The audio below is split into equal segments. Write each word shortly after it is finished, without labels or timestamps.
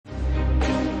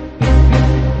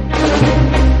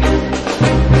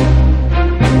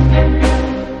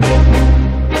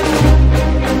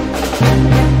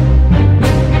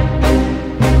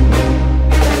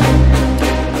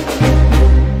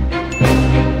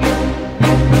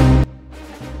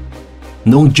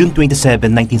Noong June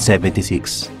 27,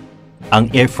 1976, ang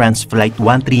Air France Flight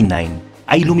 139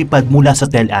 ay lumipad mula sa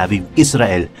Tel Aviv,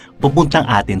 Israel, papuntang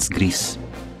Athens, Greece.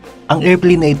 Ang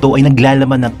airplane na ito ay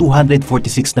naglalaman ng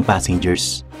 246 na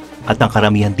passengers at ang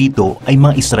karamihan dito ay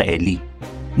mga Israeli.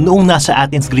 Noong nasa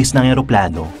Athens, Greece ng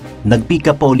aeroplano, nag-pick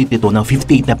up pa ulit ito ng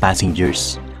 58 na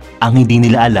passengers. Ang hindi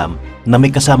nila alam na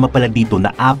may kasama pala dito na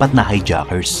 4 na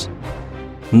hijackers.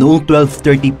 Noong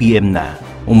 12:30 PM na,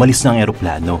 umalis na ang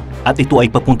eroplano at ito ay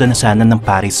papunta na sana ng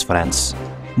Paris, France.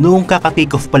 Noong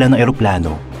kaka-take off pala ng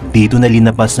eroplano, dito na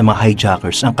linapas ng mga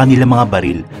hijackers ang kanilang mga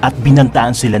baril at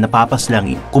binantaan sila na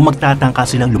papaslangin kung magtatangka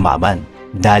silang lumaban.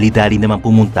 Dali-dali naman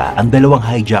pumunta ang 2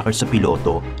 hijackers sa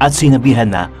piloto at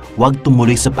sinabihan na huwag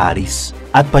tumuloy sa Paris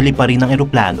at paliparin ng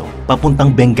eroplano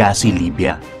papuntang Benghazi,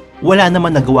 Libya. Wala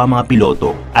naman nagawa ang mga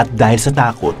piloto at dahil sa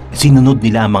takot, sinunod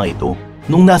nila ang mga ito.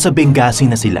 Nung nasa Benghazi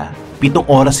na sila, 7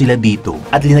 oras sila dito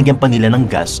at linagyan pa nila ng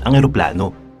gas ang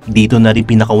eroplano. Dito na rin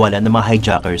pinakawalan ng mga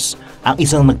hijackers ang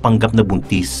isang nagpanggap na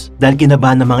buntis dahil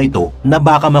kinabahan ng mga ito na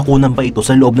baka makunan pa ito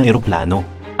sa loob ng eroplano.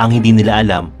 Ang hindi nila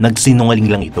alam, nagsinungaling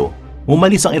lang ito.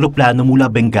 Umalis ang eroplano mula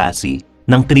Benghazi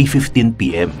ng 3:15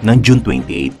 PM ng June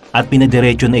 28 at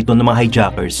pinadiretso na ito ng mga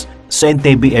hijackers sa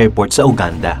Entebbe Airport sa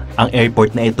Uganda. Ang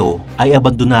airport na ito ay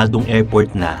abandonadong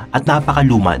airport na at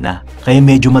napakaluma na, kaya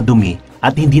medyo madumi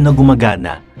at hindi na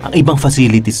gumagana ang ibang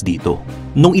facilities dito.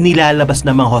 Nung inilalabas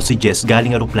ng mga hostages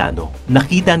galing eroplano,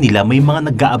 nakita nila may mga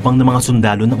nag-aabang na mga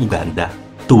sundalo ng Uganda.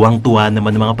 Tuwang-tuwa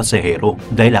naman ng mga pasahero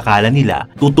dahil akala nila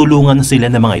tutulungan na sila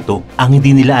ng mga ito. Ang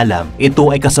hindi nila alam, ito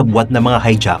ay kasabwat ng mga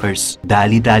hijackers.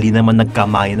 Dali-dali naman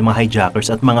nagkamayan ng mga hijackers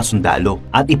at mga sundalo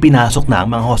at ipinasok na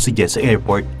ang mga hostages sa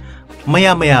airport.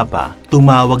 Maya-maya pa,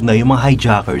 tumawag na yung mga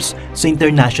hijackers sa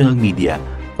international media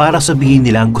para sabihin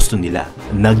nila ang gusto nila.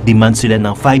 Nag-demand sila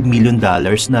ng $5 million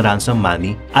na ransom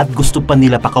money at gusto pa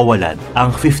nila pakawalan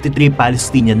ang 53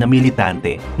 Palestinian na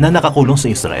militante na nakakulong sa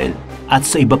Israel at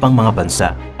sa iba pang mga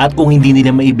bansa. At kung hindi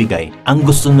nila maibigay ang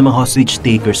gusto ng mga hostage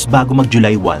takers bago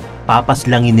mag-July 1,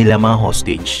 papaslangin nila mga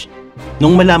hostage.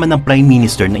 Nung malaman ng Prime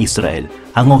Minister ng Israel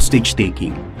ang hostage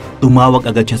taking, tumawag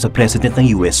agad siya sa President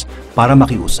ng US para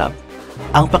makiusap.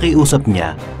 Ang pakiusap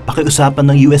niya, pakiusapan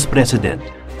ng US President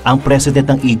ang President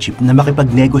ng Egypt na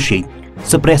makipag-negotiate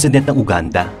sa President ng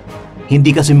Uganda.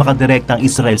 Hindi kasi makadirekta ang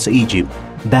Israel sa Egypt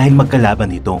dahil magkalaban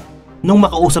ito. Nung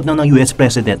makausap na ng US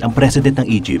President ang President ng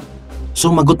Egypt,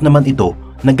 sumagot naman ito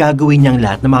na gagawin niyang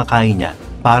lahat na makakaya niya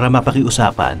para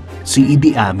mapakiusapan si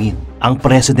Idi Amin, ang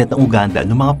President ng Uganda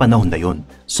noong mga panahon na yon.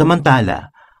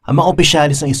 Samantala, ang mga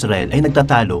opisyalis ng Israel ay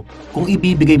nagtatalo kung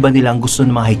ibibigay ba nila ang gusto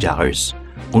ng mga hijackers.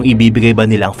 Kung ibibigay ba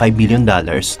nila ang $5 million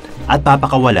at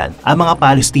papakawalan ang mga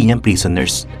Palestinian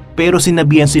prisoners. Pero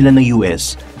sinabihan sila ng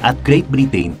US at Great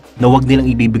Britain na wag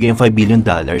nilang ibibigay ang $5 billion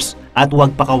at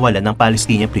wag pakawalan ng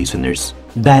Palestinian prisoners.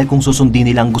 Dahil kung susundin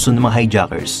nila ang gusto ng mga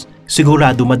hijackers,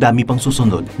 sigurado madami pang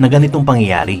susunod na ganitong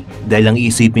pangyayari. Dahil ang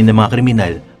iisipin ng mga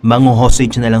kriminal,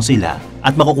 mangu-hostage na lang sila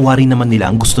at makukuha rin naman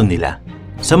nila ang gusto nila.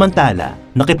 Samantala,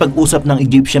 nakipag-usap ng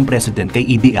Egyptian President kay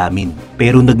Idi Amin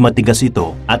pero nagmatigas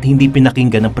ito at hindi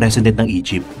pinakinggan ng President ng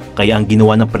Egypt. Kaya ang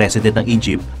ginawa ng President ng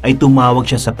Egypt ay tumawag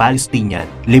siya sa Palestinian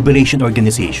Liberation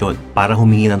Organization para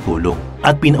humingi ng tulong.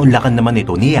 At pinaunlakan naman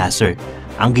ito ni Yasser.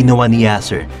 Ang ginawa ni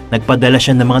Yasser, nagpadala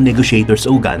siya ng mga negotiators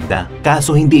sa Uganda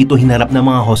kaso hindi ito hinarap ng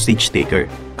mga hostage taker.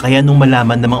 Kaya nung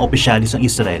malaman ng mga opisyalis ng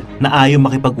Israel na ayaw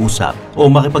makipag-usap o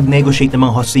makipag-negotiate ng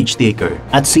mga hostage taker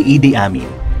at si Idi Amin,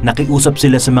 nakiusap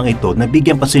sila sa mga ito na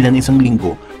bigyan pa sila ng 1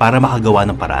 linggo para makagawa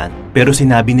ng paraan. Pero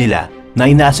sinabi nila na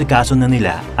inaasikaso na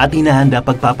nila at hinahanda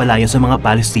pagpapalaya sa mga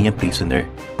Palestinian prisoner.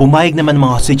 Pumayag naman ng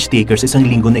mga hostage takers 1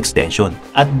 linggo na extension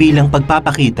at bilang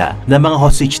pagpapakita ng mga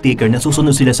hostage taker na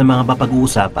susunod sila sa mga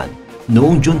mapag-uusapan,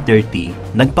 noong June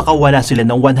 30, nagpakawala sila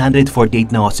ng 148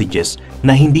 na hostages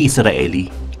na hindi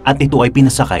Israeli at ito ay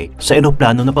pinasakay sa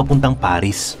eroplano na papuntang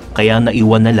Paris. Kaya ang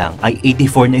naiwan na lang ay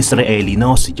 84 na Israeli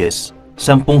na hostages,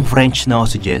 10 French na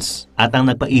hostages at ang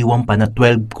nagpaiwan pa na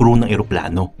 12 crew ng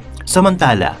eroplano.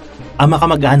 Samantala, ang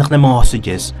makamag-anak ng mga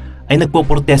hostages ay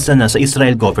nagpoprotesta na sa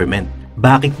Israel government.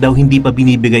 Bakit daw hindi pa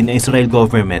binibigay ng Israel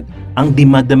government ang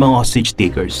demand ng mga hostage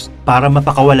takers para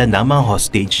mapakawalan ng mga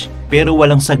hostage? Pero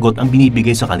walang sagot ang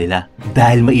binibigay sa kanila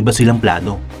dahil may iba silang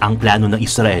plano. Ang plano ng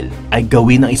Israel ay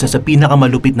gawin ang isa sa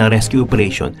pinakamalupit na rescue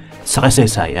operation sa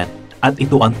kasaysayan at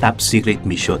ito ang top secret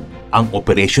mission, ang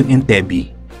Operation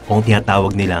Entebbe, kung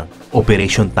tinatawag nilang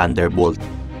Operation Thunderbolt.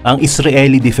 Ang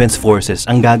Israeli Defense Forces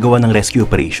ang gagawa ng rescue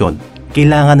operation.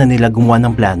 Kailangan na nila gumawa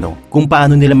ng plano kung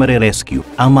paano nila mare-rescue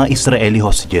ang mga Israeli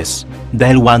hostages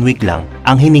dahil 1 week lang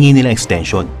ang hiningi nila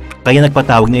extension. Kaya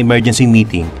nagpatawag ng emergency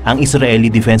meeting ang Israeli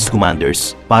Defense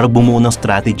Commanders para bumuo ng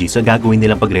strategy sa gagawin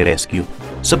nilang pagre-rescue.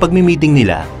 Sa pagmi-meeting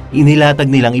nila, inilatag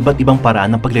nilang iba't ibang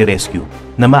paraan ng pagre-rescue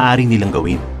na maaari nilang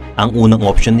gawin. Ang unang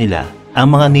option nila,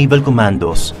 ang mga naval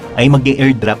commandos ay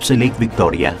mag-airdrop sa Lake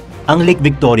Victoria. Ang Lake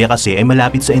Victoria kasi ay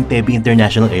malapit sa Entebbe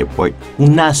International Airport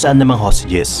kung nasaan namang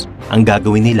hostages. Ang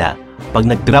gagawin nila, pag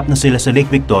nag-drop na sila sa Lake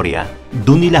Victoria,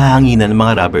 doon nila hahanginan ng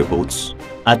mga rubber boats.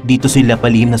 At dito sila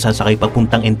palihim na sasakay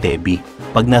papuntang Entebbe.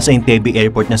 Pag nasa Entebbe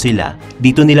Airport na sila,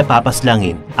 dito nila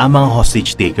papaslangin ang mga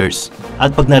hostage takers.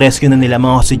 At pag na-rescue na nila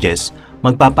mga hostages,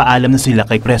 magpapaalam na sila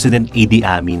kay President Idi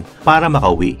Amin para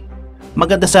makauwi.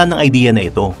 Maganda sana ang idea na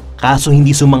ito, kaso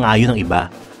hindi sumang-ayon ng iba.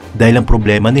 Dahil ang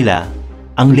problema nila,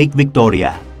 ang Lake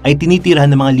Victoria ay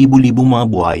tinitirahan ng mga libu-libong mga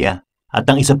buhaya. At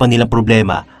ang isa pa nilang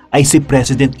problema ay si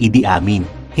President Idi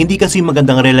Amin. Hindi kasi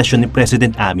magandang relasyon ni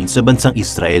President Amin sa bansang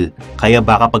Israel. Kaya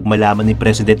baka pag malaman ni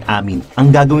President Amin ang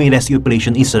gagawing rescue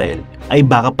operation Israel, ay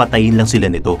baka patayin lang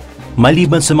sila nito.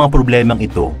 Maliban sa mga problemang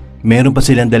ito, meron pa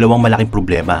silang dalawang malaking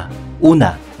problema.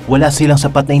 Una, wala silang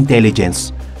sapat na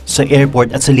intelligence sa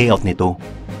airport at sa layout nito.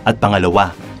 At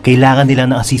pangalawa, kailangan nila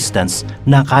ng assistance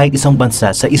na kahit isang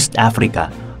bansa sa East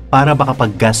Africa para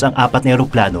makapag-gas ang 4 na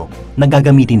eroplano na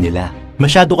gagamitin nila.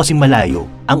 Masyado kasing malayo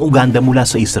ang Uganda mula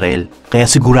sa Israel, kaya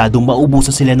siguradong maubusan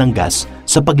sila ng gas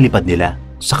sa paglipad nila.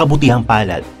 Sa kabutihang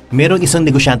palad, merong isang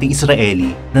negosyanteng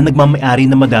Israeli na nagmamayari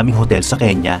ng madaming hotel sa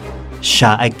Kenya.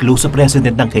 Siya ay close sa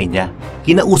president ng Kenya.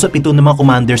 Kinausap ito ng mga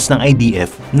commanders ng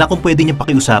IDF na kung pwede niyang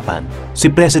pakiusapan si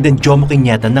President Jomo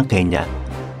Kenyatta ng Kenya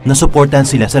na suportahan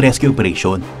sila sa rescue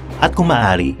operation. At kung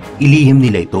maaari, ilihim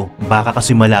nila ito, baka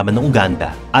kasi malaman ng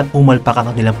Uganda at pumalpak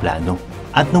ang kanilang plano.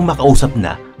 At nung makausap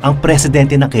na ang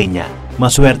presidente ng Kenya,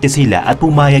 maswerte sila at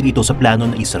pumayag ito sa plano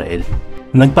ng Israel.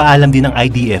 Nagpaalam din ng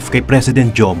IDF kay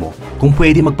President Jomo kung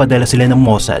pwede magpadala sila ng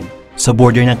Mossad sa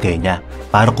border ng Kenya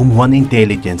para kumuha ng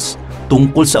intelligence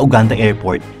tungkol sa Uganda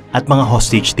Airport at mga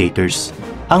hostage takers.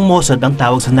 Ang Mossad ang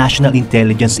tawag sa National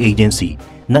Intelligence Agency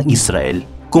ng Israel.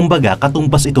 Kumbaga,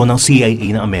 katumbas ito ng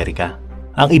CIA ng Amerika.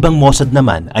 Ang ibang Mossad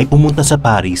naman ay pumunta sa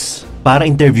Paris para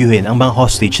interviewin ang mga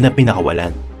hostage na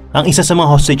pinakawalan. Ang isa sa mga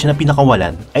hostage na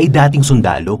pinakawalan ay dating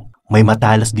sundalo. May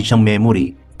matalas din siyang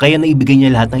memory, kaya naibigay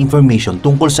niya lahat ng information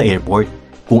tungkol sa airport,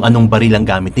 kung anong baril ang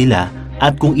gamit nila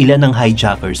at kung ilan ng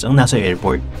hijackers ang nasa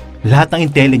airport. Lahat ng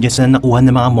intelligence na nakuha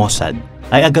ng mga Mossad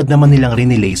ay agad naman nilang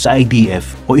rinelay sa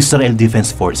IDF o Israel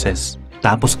Defense Forces.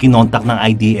 Tapos kinontak ng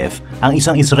IDF ang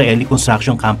isang Israeli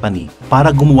construction company para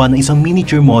gumawa ng isang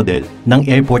miniature model ng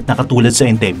airport na katulad sa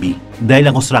Entebbe. Dahil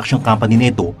ang construction company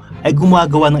nito ay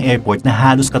gumagawa ng airport na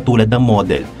halos katulad ng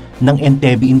model ng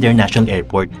Entebbe International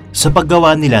Airport. Sa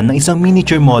paggawa nila ng isang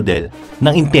miniature model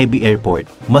ng Entebbe Airport,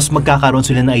 mas magkakaroon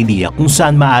sila ng idea kung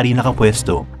saan maaari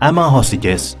nakapwesto ang mga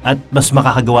hostages at mas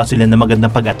makakagawa sila ng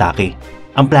magandang pag-atake.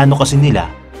 Ang plano kasi nila,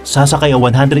 sasakay ang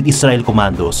 100 Israel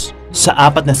commandos sa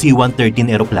 4 na C-130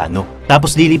 eroplano.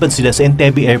 Tapos lilipad sila sa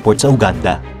Entebbe Airport sa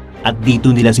Uganda. At dito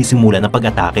nila sisimulan ng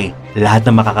pag-atake. Lahat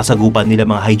ng makakasagupan nila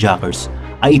mga hijackers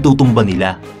ay itutumba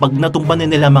nila. Pag natumba na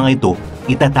nila mga ito,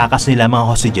 itatakas nila mga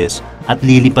hostages at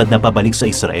lilipad na pabalik sa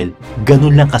Israel.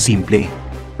 Ganun lang kasimple.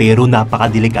 Pero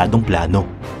napakadelikadong plano.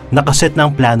 Nakaset na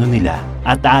ang plano nila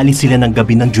at aalis sila ng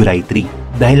gabi ng July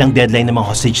 3 dahil ang deadline ng mga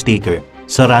hostage taker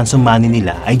sa ransom money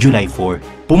nila ay July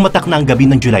 4. Pumatak na ang gabi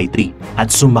ng July 3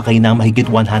 at sumakay na ang mahigit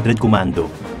 100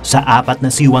 komando sa 4 na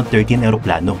C-130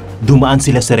 eroplano. Dumaan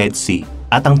sila sa Red Sea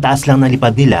at ang taas lang ng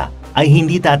lipad nila ay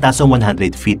hindi tataas sa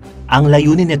 100 feet. Ang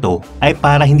layunin nito ay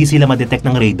para hindi sila madetect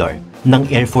ng radar ng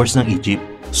Air Force ng Egypt,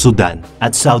 Sudan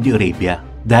at Saudi Arabia.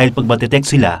 Dahil pag madetect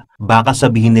sila, baka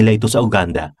sabihin nila ito sa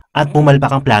Uganda at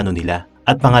pumalpak ang plano nila.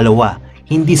 At pangalawa,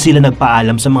 hindi sila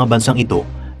nagpaalam sa mga bansang ito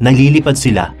na lilipad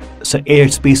sila sa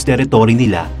airspace territory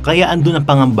nila, kaya andun ang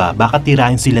pangamba baka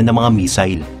tirahin sila ng mga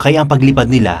missile. Kaya ang paglipad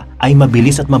nila ay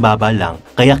mabilis at mababa lang,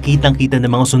 kaya kitang-kita ng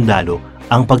mga sundalo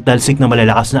ang pagtalsik na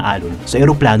malalakas na alon sa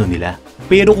eroplano nila.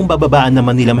 Pero kung bababaan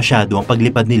naman nila masyado ang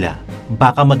paglipad nila,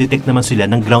 baka madetect naman sila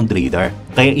ng ground radar.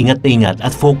 Kaya ingat na ingat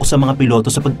at focus sa mga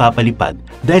piloto sa pagpapalipad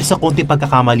dahil sa konti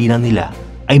pagkakamali na nila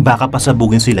ay baka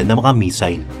pasabugin sila ng mga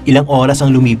missile. Ilang oras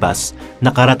ang lumipas,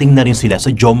 nakarating na rin sila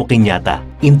sa Jomo Kenyatta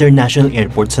International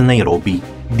Airport sa Nairobi.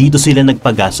 Dito sila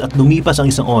nagpagas at lumipas ang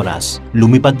isang oras,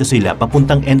 lumipad na sila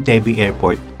papuntang Entebbe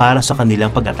Airport para sa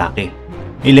kanilang pag-atake.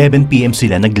 11 PM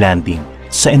sila naglanding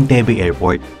sa Entebbe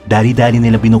Airport. Dali-dali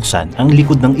nila binuksan ang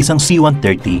likod ng isang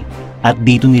C-130 at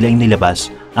dito nila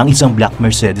inilabas ang isang black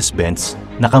Mercedes-Benz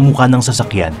na kamukha ng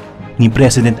sasakyan ni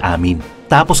President Amin.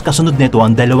 Tapos kasunod nito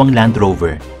ang dalawang Land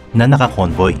Rover na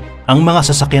nakakonvoy. Ang mga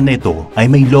sasakyan na ito ay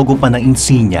may logo pa ng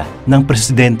insignia ng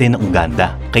presidente ng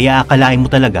Uganda, kaya akalain mo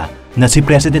talaga na si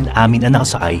President Amin ang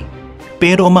nakasakay.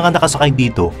 Pero ang mga nakasakay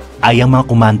dito ay ang mga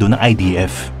komando ng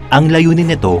IDF. Ang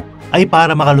layunin nito ay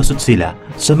para makalusot sila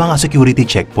sa mga security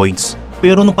checkpoints.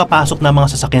 Pero nung papasok na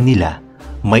mga sasakyan nila,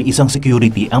 may isang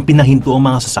security ang pinahinto ang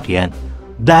mga sasakyan.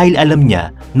 Dahil alam niya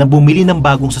na bumili ng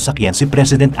bagong sasakyan si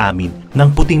President Amin ng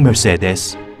puting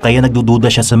Mercedes, kaya nagdududa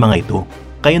siya sa mga ito.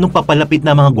 Kaya nung papalapit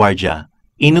na mga gwardya,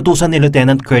 inutusan ni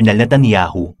Lieutenant Colonel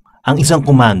Netanyahu ang isang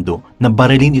komando na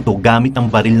barilin ito gamit ang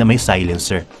baril na may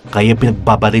silencer. Kaya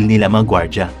pinagbabaril nila mga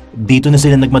gwardya. Dito na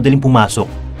sila nagmadaling pumasok,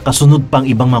 kasunod pang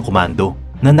ibang mga komando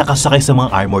na nakasakay sa mga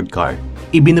armored car.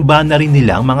 Ibinaba na rin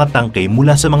nila ang mga tangke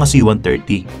mula sa mga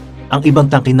C-130. Ang ibang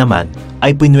tangke naman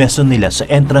ay pinwesto nila sa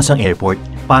entrance ng airport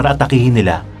para atakihin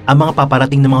nila ang mga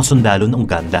paparating na mga sundalo ng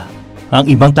Uganda. Ang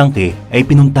ibang tangke ay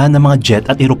pinuntahan ng mga jet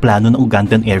at eroplano ng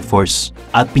Ugandan Air Force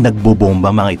at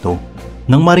pinagbobomba mga ito.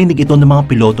 Nang marinig ito ng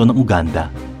mga piloto ng Uganda,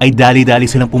 ay dali-dali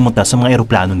silang pumunta sa mga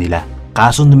eroplano nila.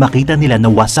 Kaso nung makita nila na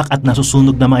wasak at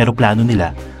nasusunog na mga eroplano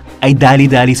nila, ay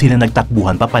dali-dali silang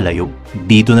nagtakbuhan papalayo.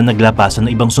 Dito na naglabasan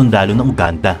ng ibang sundalo ng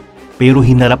Uganda, pero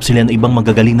hinarap sila ng ibang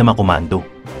magagaling na mga komando.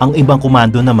 Ang ibang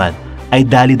komando naman ay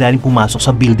dali-daling pumasok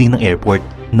sa building ng airport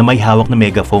na may hawak na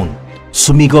megaphone.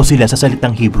 Sumigaw sila sa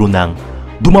salitang Hebrew ng,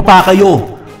 "Dumapa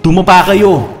kayo! Dumapa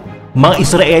kayo! Mga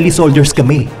Israeli soldiers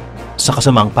kami!" Sa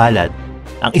kasamang palad,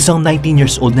 ang isang 19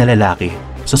 years old na lalaki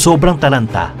sa sobrang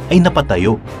taranta ay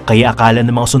napatayo. Kaya akala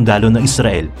ng mga sundalo ng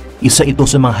Israel, isa ito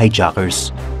sa mga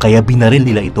hijackers. Kaya binaril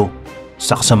nila ito.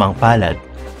 Sa kasamang palad,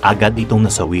 agad itong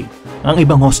nasawi. Ang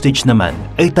ibang hostage naman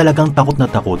ay talagang takot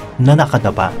na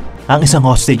nakadapa. Ang isang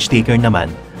hostage taker naman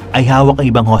ay hawak ang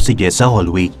ibang hostages sa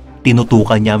hallway.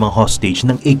 Tinutukan niya ang mga hostage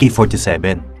ng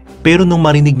AK-47. Pero nung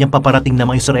marinig niyang paparating ng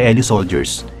mga Israeli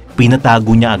soldiers,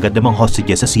 pinatago niya agad ang mga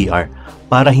hostages sa CR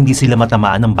para hindi sila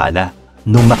matamaan ng bala.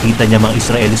 Nung makita niya mga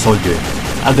Israeli soldier,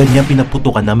 agad niya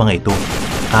pinaputukan ng mga ito.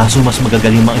 Kaso mas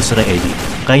magagaling mga Israeli,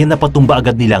 kaya napatumba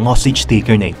agad nila ang hostage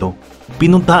taker na ito.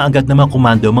 Pinunta agad ng mga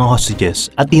komando ang mga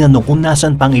hostages at tinanong kung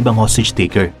nasaan pa ang ibang hostage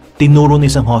taker. Tinuro ng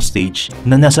isang hostage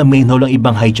na nasa main hall ang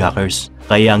ibang hijackers.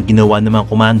 Kaya ang ginawa ng mga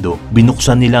komando,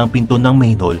 binuksan nila ang pinto ng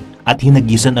main hall at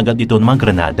hinagisan agad ito ng mga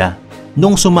granada.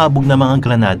 Nung sumabog na mga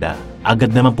granada,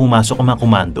 agad naman pumasok ang mga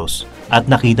komandos at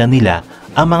nakita nila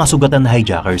ang mga sugatan na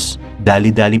hijackers.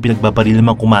 Dali-dali pinagbabaril ng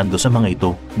mga komando sa mga ito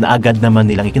na agad naman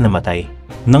nilang ikinamatay.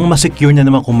 Nang masecure na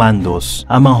ng mga komandos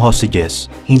ang mga hostages,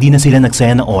 hindi na sila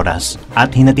nagsaya ng oras at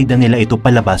hinatid na nila ito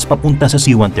palabas papunta sa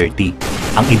C-130.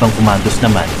 Ang ibang komandos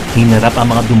naman, hinarap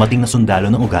ang mga dumating na sundalo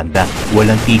ng Uganda.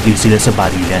 Walang tigil sila sa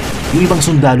barilan. Yung ibang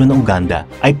sundalo ng Uganda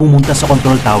ay pumunta sa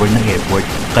control tower ng airport,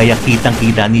 kaya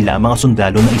kitang-kita nila ang mga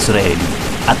sundalo ng Israeli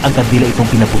at agad nila itong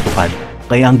pinaputukan.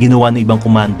 Kaya ang ginawa ng ibang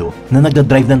komando na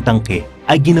nagdadrive ng tangke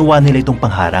ay ginawa nila itong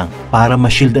pangharang para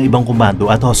ma-shield ang ibang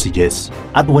komando at hostages.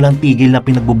 At walang tigil na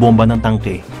pinagbubomba ng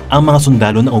tangke ang mga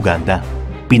sundalo ng Uganda.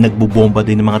 Pinagbubomba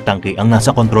din ng mga tangke ang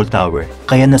nasa control tower,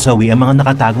 kaya nasawi ang mga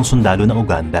nakatagong sundalo ng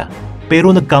Uganda.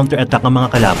 Pero nag-counter-attack ang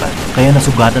mga kalaban, kaya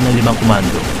nasugatan ng 5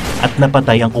 komando at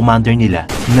napatay ang commander nila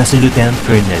na si Lieutenant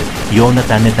Colonel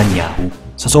Jonathan Netanyahu.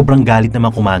 Sa sobrang galit ng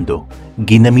mga komando,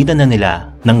 ginamitan na nila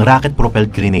ng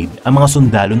rocket-propelled grenade ang mga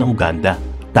sundalo ng Uganda.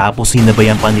 Tapos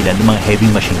sinabayan pa nila ng mga heavy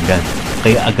machine gun,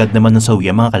 kaya agad naman nasawi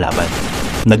ang mga kalaban.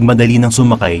 Nagmadali ng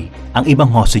sumakay ang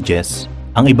ibang hostages,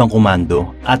 ang ibang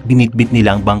komando at binitbit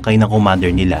nila ang bangkay ng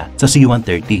commander nila sa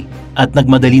C-130 at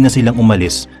nagmadali na silang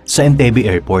umalis sa Entebbe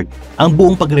Airport. Ang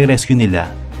buong pagre-rescue nila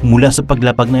mula sa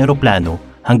paglapag ng eroplano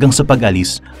hanggang sa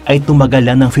pag-alis ay tumagal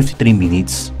lang ng 53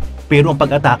 minutes. Pero ang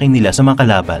pag-atake nila sa mga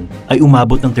kalaban ay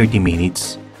umabot ng 30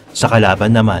 minutes. Sa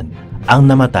kalaban naman, ang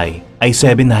namatay ay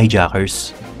 7 na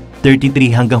hijackers,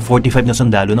 33 hanggang 45 na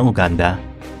sundalo ng Uganda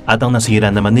at ang nasira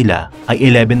naman nila ay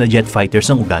 11 na jet fighters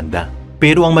ng Uganda.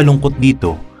 Pero ang malungkot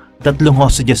dito, 3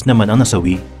 hostages naman ang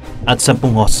nasawi at 10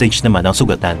 hostage naman ang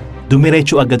sugatan.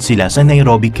 Dumiretso agad sila sa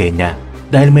Nairobi, Kenya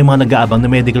dahil may mga nag-aabang na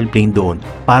medical plane doon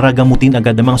para gamutin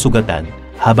agad ang mga sugatan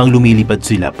habang lumilipad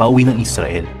sila pauwi ng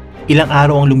Israel. Ilang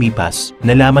araw ang lumipas,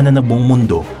 nalaman na ng buong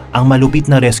mundo ang malupit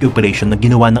na rescue operation na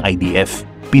ginawa ng IDF,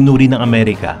 pinuri ng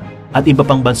Amerika at iba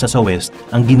pang bansa sa West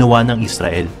ang ginawa ng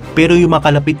Israel. Pero yung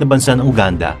makalapit na bansa ng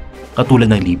Uganda, katulad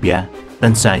ng Libya,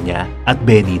 Tanzania at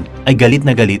Benin ay galit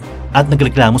na galit at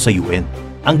nagreklamo sa UN.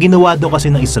 Ang ginawa daw kasi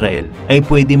ng Israel ay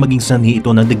pwede maging sanhi ito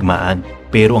ng digmaan,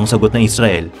 pero ang sagot ng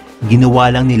Israel,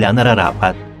 ginawa lang nila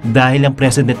nararapat dahil ang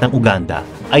president ng Uganda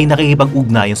ay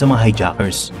nakikipag-ugnayan sa mga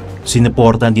hijackers.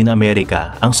 Sinuportahan din ng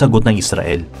Amerika ang sagot ng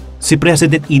Israel. Si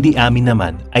President Idi Amin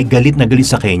naman ay galit na galit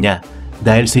sa Kenya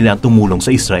dahil sila ang tumulong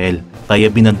sa Israel. Kaya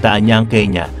binantaan niya ang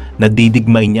Kenya na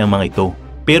didigmain niya ang mga ito.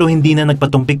 Pero hindi na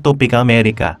nagpatumpik-tumpik ang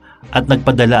Amerika at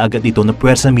nagpadala agad ito ng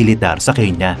puwersa militar sa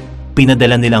Kenya.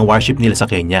 Pinadala nila ang warship nila sa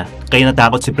Kenya, kaya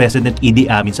natakot si President Idi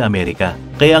Amin sa Amerika.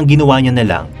 Kaya ang ginawa niya na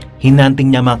lang,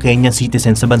 hinanting niya mga Kenyan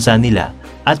citizen sa bansa nila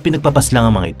at pinagpapaslang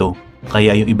ang mga ito.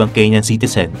 Kaya yung ibang Kenyan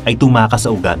citizen ay tumakas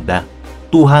sa Uganda.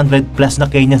 200 plus na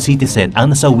Kenyan citizen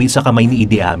ang nasawi sa kamay ni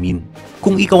Idi Amin.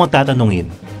 Kung ikaw ang tatanungin,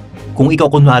 kung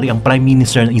ikaw kunwari ang Prime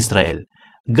Minister ng Israel,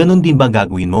 ganun din ba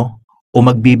gagawin mo? O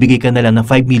magbibigay ka na lang ng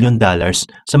 $5 million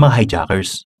sa mga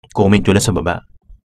hijackers? Comment nyo lang sa baba.